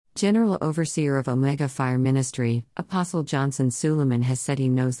General Overseer of Omega Fire Ministry, Apostle Johnson Suleiman has said he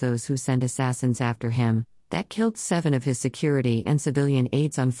knows those who sent assassins after him, that killed 7 of his security and civilian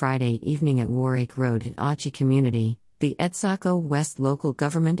aides on Friday evening at Warwick Road in Auchi Community, the Etsako West local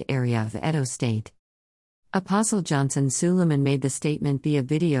government area of Edo State. Apostle Johnson Suleiman made the statement via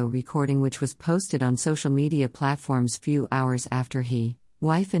video recording which was posted on social media platforms few hours after he,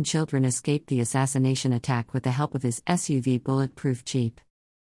 wife and children escaped the assassination attack with the help of his SUV bulletproof Jeep.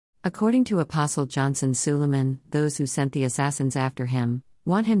 According to Apostle Johnson Suleiman, those who sent the assassins after him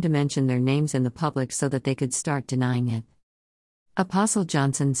want him to mention their names in the public so that they could start denying it. Apostle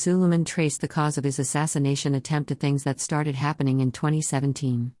Johnson Suleiman traced the cause of his assassination attempt to things that started happening in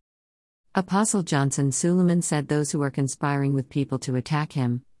 2017. Apostle Johnson Suleiman said those who are conspiring with people to attack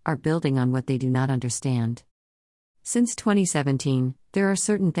him are building on what they do not understand. Since 2017, there are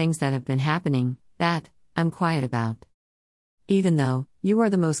certain things that have been happening that I'm quiet about. Even though you are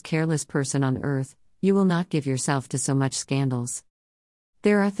the most careless person on earth, you will not give yourself to so much scandals.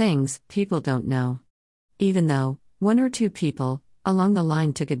 There are things people don't know. Even though 1 or 2 people along the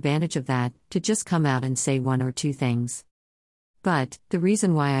line took advantage of that to just come out and say 1 or 2 things. But the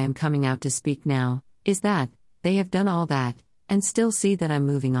reason why I am coming out to speak now is that they have done all that and still see that I'm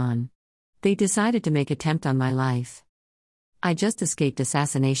moving on. They decided to make attempt on my life. I just escaped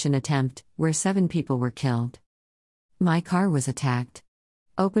assassination attempt where 7 people were killed. My car was attacked.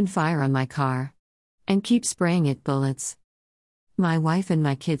 Opened fire on my car. And keep spraying it bullets. My wife and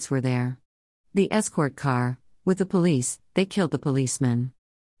my kids were there. The escort car, with the police, they killed the policeman.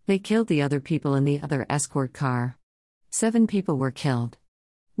 They killed the other people in the other escort car. 7 people were killed.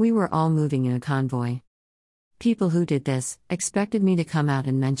 We were all moving in a convoy. People who did this expected me to come out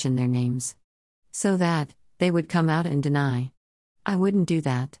and mention their names. So that they would come out and deny. I wouldn't do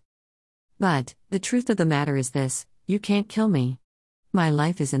that. But the truth of the matter is this: you can't kill me. My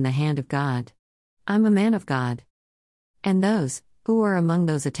life is in the hand of God. I'm a man of God. And those who are among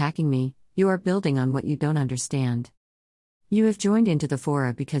those attacking me, you are building on what you don't understand. You have joined into the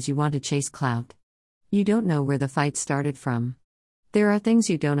fora because you want to chase clout. You don't know where the fight started from. There are things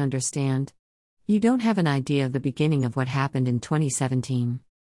you don't understand. You don't have an idea of the beginning of what happened in 2017.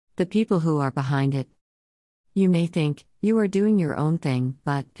 The people who are behind it. You may think you are doing your own thing,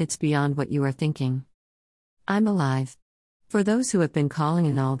 but it's beyond what you are thinking. I'm alive. For those who have been calling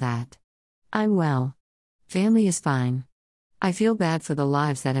and all that. I'm well. Family is fine. I feel bad for the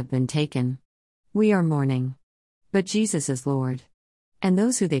lives that have been taken. We are mourning. But Jesus is Lord. And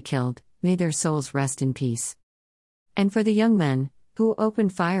those who they killed, may their souls rest in peace. And for the young men who open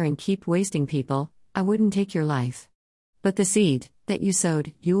fire and keep wasting people, I wouldn't take your life. But the seed that you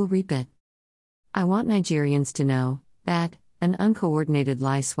sowed, you will reap it. I want Nigerians to know that an uncoordinated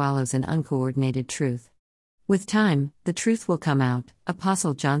lie swallows an uncoordinated truth. With time, the truth will come out,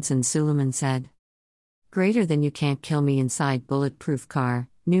 Apostle Johnson Suleiman said. Greater than you can't kill me inside bulletproof car,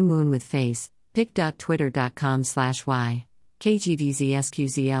 new moon with face, pic.twitter.com/y,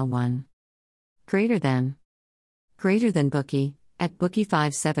 KGVZSQZL1. Greater than Bookie, at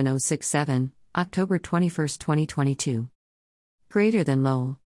Bookie57067, October 21, 2022. Greater than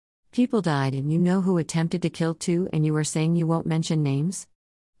lol. People died and you know who attempted to kill 2 and you are saying you won't mention names?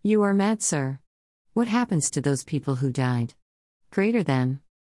 You are mad, sir. What happens to those people who died? Greater than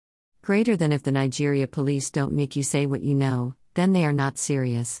if the Nigeria police don't make you say what you know, then they are not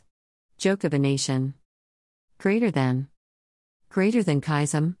serious. Joke of a nation. Greater than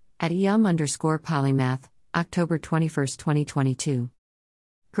Kaisam, at @EM_polymath, October 21, 2022.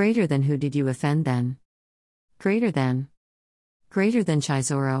 Greater than who did you offend then? Greater than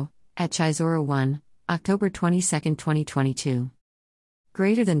Chizoro, at Chizoro1, October 22, 2022.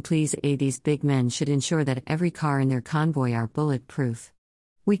 Greater than please these big men should ensure that every car in their convoy are bulletproof.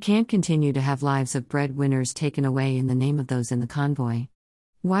 We can't continue to have lives of breadwinners taken away in the name of those in the convoy.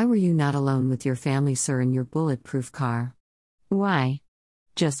 Why were you not alone with your family, sir, in your bulletproof car? Why?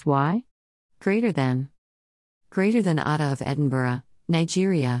 Just why? Greater than Ada of Edinburgh,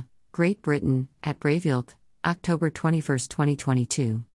 Nigeria, Great Britain, at Braveilk, October 21, 2022.